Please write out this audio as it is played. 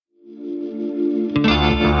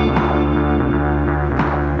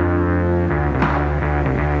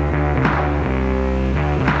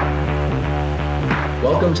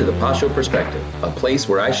Welcome to the Pasho Perspective, a place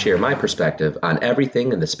where I share my perspective on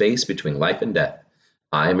everything in the space between life and death.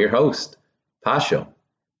 I am your host, Pasho.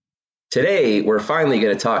 Today, we're finally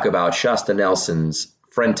going to talk about Shasta Nelson's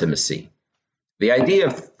Frientimacy. The idea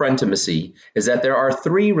of Frientimacy is that there are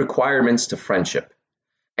three requirements to friendship.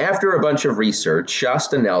 After a bunch of research,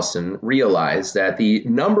 Shasta Nelson realized that the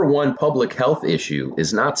number one public health issue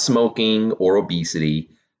is not smoking or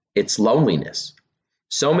obesity, it's loneliness.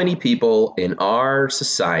 So many people in our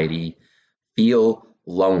society feel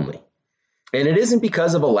lonely. And it isn't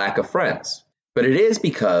because of a lack of friends, but it is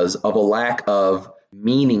because of a lack of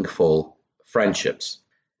meaningful friendships.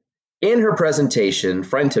 In her presentation,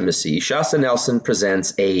 Frientimacy, Shasta Nelson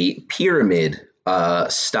presents a pyramid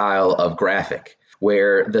style of graphic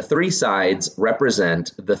where the three sides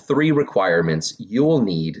represent the three requirements you will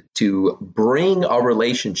need to bring a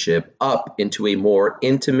relationship up into a more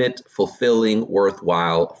intimate, fulfilling,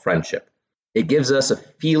 worthwhile friendship. It gives us a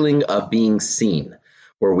feeling of being seen,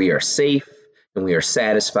 where we are safe and we are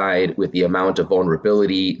satisfied with the amount of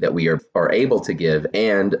vulnerability that we are able to give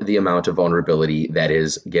and the amount of vulnerability that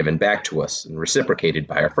is given back to us and reciprocated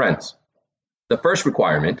by our friends. The first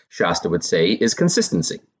requirement, Shasta would say, is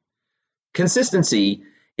consistency. Consistency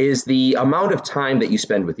is the amount of time that you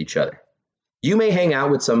spend with each other. You may hang out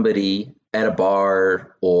with somebody at a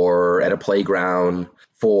bar or at a playground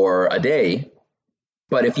for a day,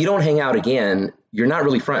 but if you don't hang out again, you're not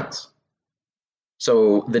really friends.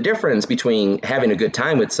 So the difference between having a good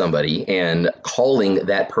time with somebody and calling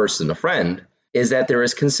that person a friend is that there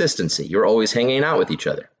is consistency. You're always hanging out with each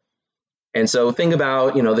other. And so think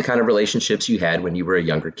about, the kind of relationships you had when you were a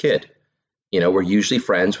younger kid. We're usually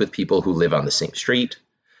friends with people who live on the same street.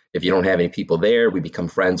 If you don't have any people there, we become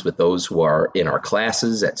friends with those who are in our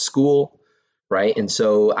classes at school, right? And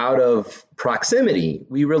so out of proximity,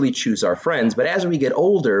 we really choose our friends. But as we get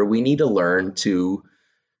older, we need to learn to,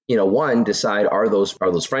 one, decide, are those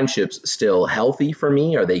friendships still healthy for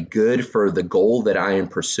me? Are they good for the goal that I am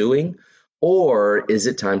pursuing? Or is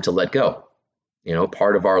it time to let go?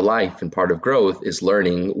 Part of our life and part of growth is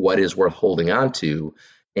learning what is worth holding on to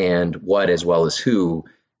and what, as well as who,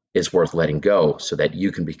 is worth letting go so that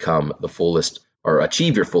you can become the fullest or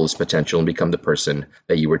achieve your fullest potential and become the person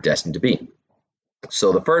that you were destined to be.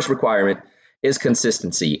 So the first requirement is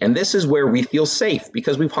consistency. And this is where we feel safe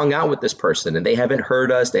because we've hung out with this person and they haven't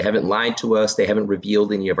hurt us, they haven't lied to us, they haven't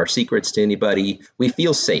revealed any of our secrets to anybody. We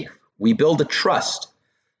feel safe. We build a trust,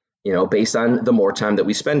 based on the more time that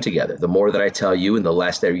we spend together. The more that I tell you and the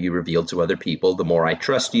less that you reveal to other people, the more I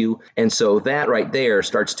trust you. And so that right there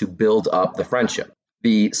starts to build up the friendship.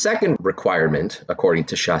 The second requirement, according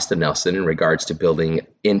to Shasta Nelson, in regards to building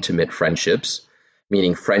intimate friendships,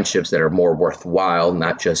 meaning friendships that are more worthwhile,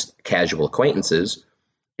 not just casual acquaintances,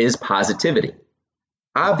 is positivity.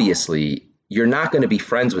 Obviously, you're not going to be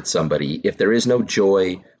friends with somebody if there is no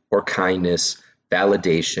joy or kindness,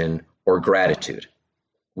 validation, or gratitude.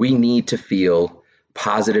 We need to feel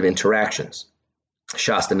positive interactions.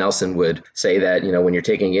 Shasta Nelson would say that, when you're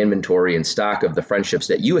taking inventory and stock of the friendships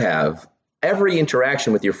that you have, every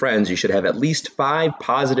interaction with your friends, you should have at least 5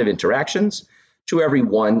 positive interactions to every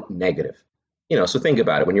 1 negative. So think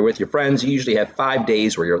about it. When you're with your friends, you usually have 5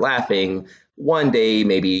 days where you're laughing, 1 day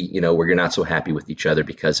maybe, where you're not so happy with each other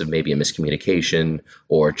because of maybe a miscommunication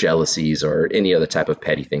or jealousies or any other type of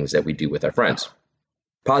petty things that we do with our friends.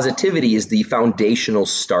 Positivity is the foundational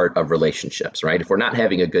start of relationships, right? If we're not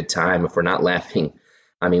having a good time, if we're not laughing,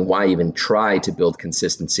 why even try to build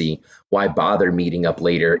consistency? Why bother meeting up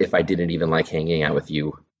later if I didn't even like hanging out with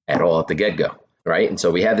you at all at the get-go, right? And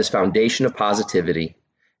so we have this foundation of positivity.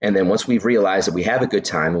 And then once we've realized that we have a good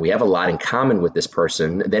time and we have a lot in common with this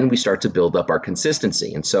person, then we start to build up our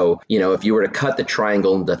consistency. And so, if you were to cut the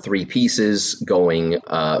triangle into 3 pieces going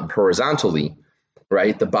horizontally,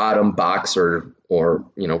 right? The bottom box or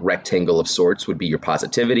rectangle of sorts would be your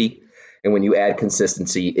positivity. And when you add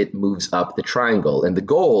consistency, it moves up the triangle. And the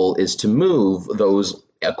goal is to move those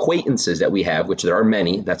acquaintances that we have, which there are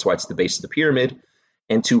many, that's why it's the base of the pyramid,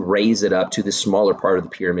 and to raise it up to the smaller part of the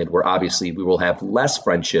pyramid where obviously we will have less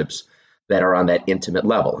friendships that are on that intimate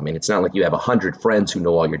level. It's not like you have 100 friends who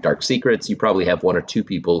know all your dark secrets. You probably have 1 or 2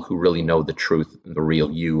 people who really know the truth, and the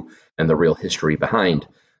real you, and the real history behind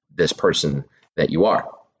this person that you are.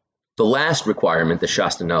 The last requirement that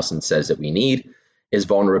Shasta Nelson says that we need is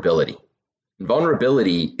vulnerability.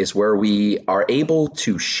 Vulnerability is where we are able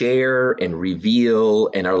to share and reveal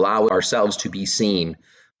and allow ourselves to be seen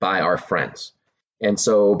by our friends. And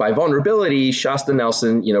so by vulnerability, Shasta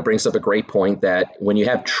Nelson, brings up a great point that when you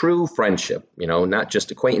have true friendship, not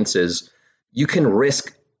just acquaintances, you can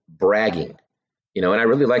risk bragging And I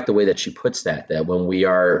really like the way that she puts that when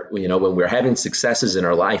when we're having successes in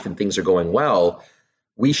our life and things are going well,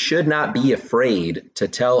 we should not be afraid to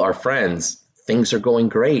tell our friends things are going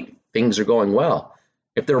great, things are going well.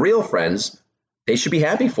 If they're real friends, they should be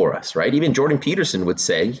happy for us, right? Even Jordan Peterson would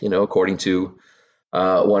say, according to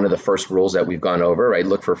one of the first rules that we've gone over, right?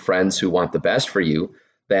 Look for friends who want the best for you,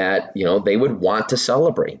 that, they would want to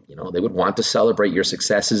celebrate, they would want to celebrate your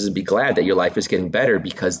successes and be glad that your life is getting better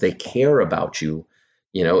because they care about you,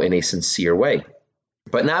 in a sincere way.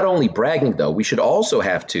 But not only bragging, though, we should also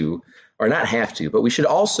have to, or not have to, but we should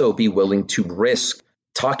also be willing to risk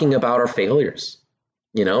talking about our failures.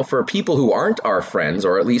 For people who aren't our friends,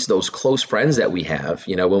 or at least those close friends that we have,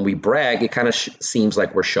 when we brag, it kind of seems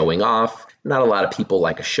like we're showing off. Not a lot of people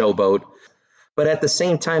like a showboat. But at the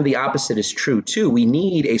same time, the opposite is true too. We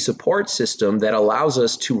need a support system that allows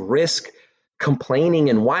us to risk complaining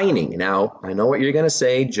and whining. Now, I know what you're going to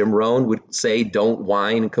say. Jim Rohn would say, don't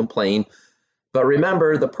whine and complain. But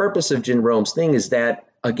remember, the purpose of Jim Rohn's thing is that,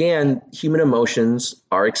 again, human emotions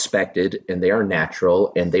are expected and they are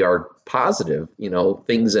natural and they are positive,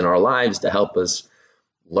 things in our lives to help us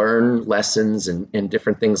learn lessons and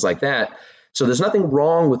different things like that. So there's nothing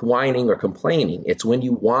wrong with whining or complaining. It's when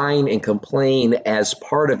you whine and complain as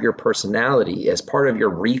part of your personality, as part of your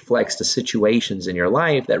reflex to situations in your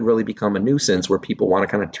life that really become a nuisance, where people want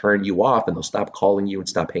to kind of turn you off and they'll stop calling you and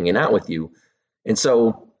stop hanging out with you. And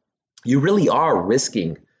so you really are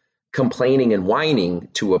risking complaining and whining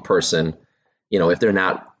to a person, if they're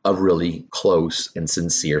not a really close and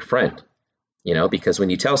sincere friend, because when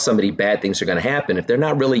you tell somebody bad things are going to happen, if they're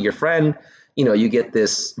not really your friend, you get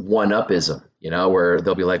this one-upism, where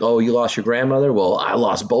they'll be like, oh, you lost your grandmother? Well, I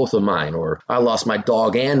lost both of mine, or I lost my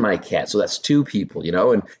dog and my cat. So that's two people,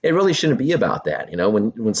 and it really shouldn't be about that.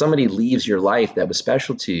 When somebody leaves your life that was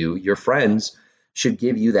special to you, your friends should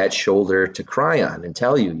give you that shoulder to cry on and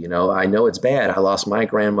tell you, I know it's bad. I lost my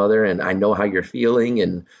grandmother and I know how you're feeling.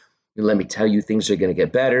 And let me tell you, things are going to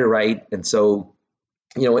get better, right? And so,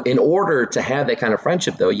 in order to have that kind of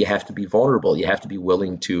friendship, though, you have to be vulnerable. You have to be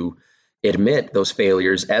willing to admit those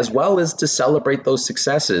failures as well as to celebrate those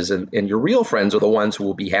successes. And your real friends are the ones who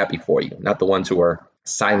will be happy for you, not the ones who are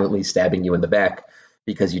silently stabbing you in the back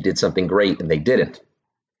because you did something great and they didn't.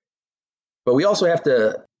 But we also have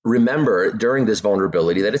to remember during this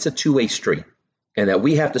vulnerability that it's a two-way street and that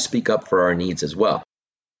we have to speak up for our needs as well.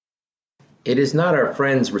 It is not our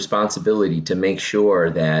friends' responsibility to make sure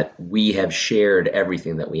that we have shared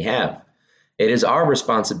everything that we have. It is our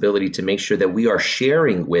responsibility to make sure that we are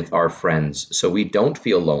sharing with our friends so we don't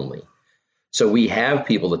feel lonely, so we have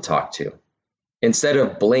people to talk to. Instead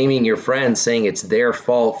of blaming your friends, saying it's their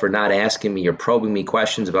fault for not asking me or probing me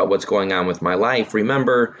questions about what's going on with my life,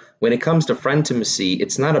 remember, when it comes to frientimacy,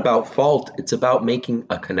 it's not about fault, it's about making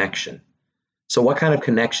a connection. So what kind of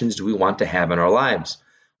connections do we want to have in our lives?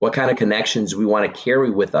 What kind of connections do we want to carry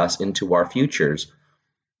with us into our futures?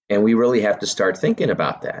 And we really have to start thinking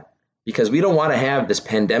about that, because we don't want to have this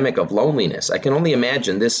pandemic of loneliness. I can only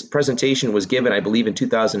imagine, this presentation was given, I believe, in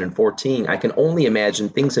 2014. I can only imagine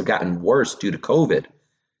things have gotten worse due to COVID.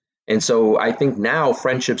 And so I think now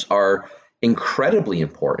friendships are incredibly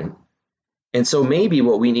important. And so maybe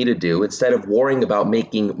what we need to do, instead of worrying about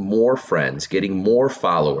making more friends, getting more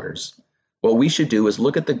followers, what we should do is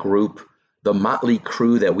look at the group, the motley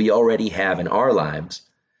crew that we already have in our lives,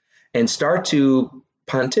 and start to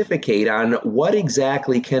pontificate on what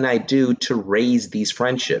exactly can I do to raise these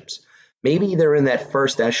friendships. Maybe they're in that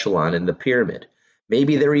first echelon in the pyramid.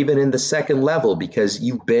 Maybe they're even in the second level because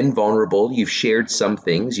you've been vulnerable, you've shared some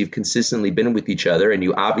things, you've consistently been with each other, and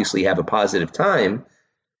you obviously have a positive time.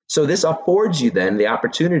 So this affords you then the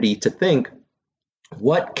opportunity to think,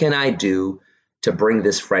 what can I do to bring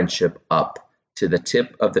this friendship up to the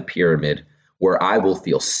tip of the pyramid where I will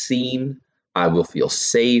feel seen, I will feel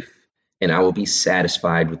safe, and I will be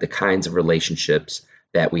satisfied with the kinds of relationships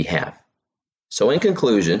that we have. So in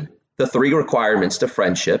conclusion, the 3 requirements to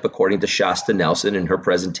friendship, according to Shasta Nelson in her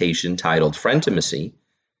presentation titled Frientimacy,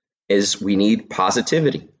 is we need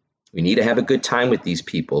positivity. We need to have a good time with these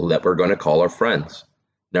people that we're going to call our friends.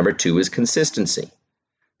 Number 2 is consistency,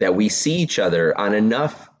 that we see each other on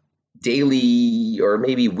enough daily or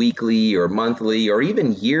maybe weekly or monthly or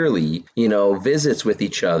even yearly, visits with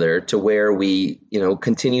each other to where we,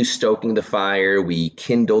 continue stoking the fire. We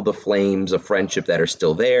kindle the flames of friendship that are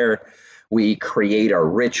still there. We create our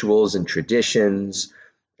rituals and traditions.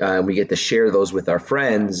 We get to share those with our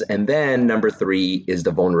friends. And then number 3 is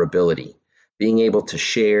the vulnerability, being able to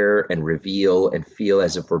share and reveal and feel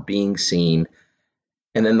as if we're being seen.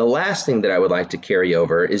 And then the last thing that I would like to carry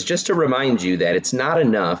over is just to remind you that it's not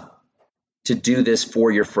enough to do this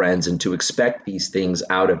for your friends and to expect these things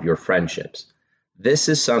out of your friendships. This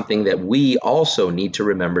is something that we also need to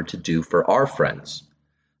remember to do for our friends.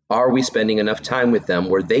 Are we spending enough time with them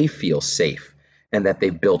where they feel safe and that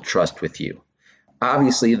they've built trust with you?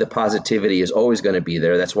 Obviously, the positivity is always going to be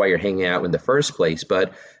there. That's why you're hanging out in the first place.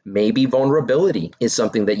 But maybe vulnerability is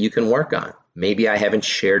something that you can work on. Maybe I haven't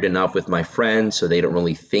shared enough with my friends, so they don't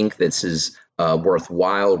really think this is a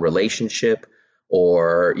worthwhile relationship.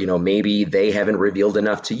 Or, maybe they haven't revealed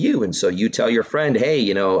enough to you. And so you tell your friend,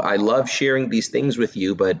 hey, I love sharing these things with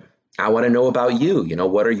you, but I want to know about you.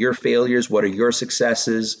 What are your failures? What are your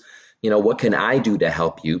successes? What can I do to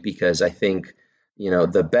help you? Because I think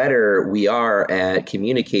the better we are at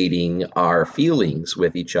communicating our feelings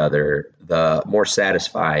with each other, the more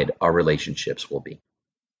satisfied our relationships will be.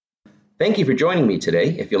 Thank you for joining me today.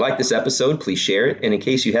 If you like this episode, please share it. And in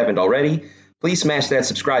case you haven't already, please smash that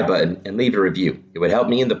subscribe button and leave a review. It would help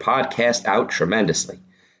me and the podcast out tremendously.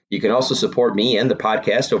 You can also support me and the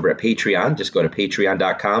podcast over at Patreon. Just go to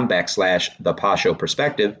patreon.com/The Pacho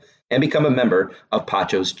Perspective and become a member of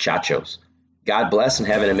Pacho's Chachos. God bless and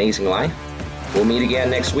have an amazing life. We'll meet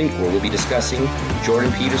again next week where we'll be discussing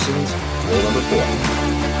Jordan Peterson's rule number 4.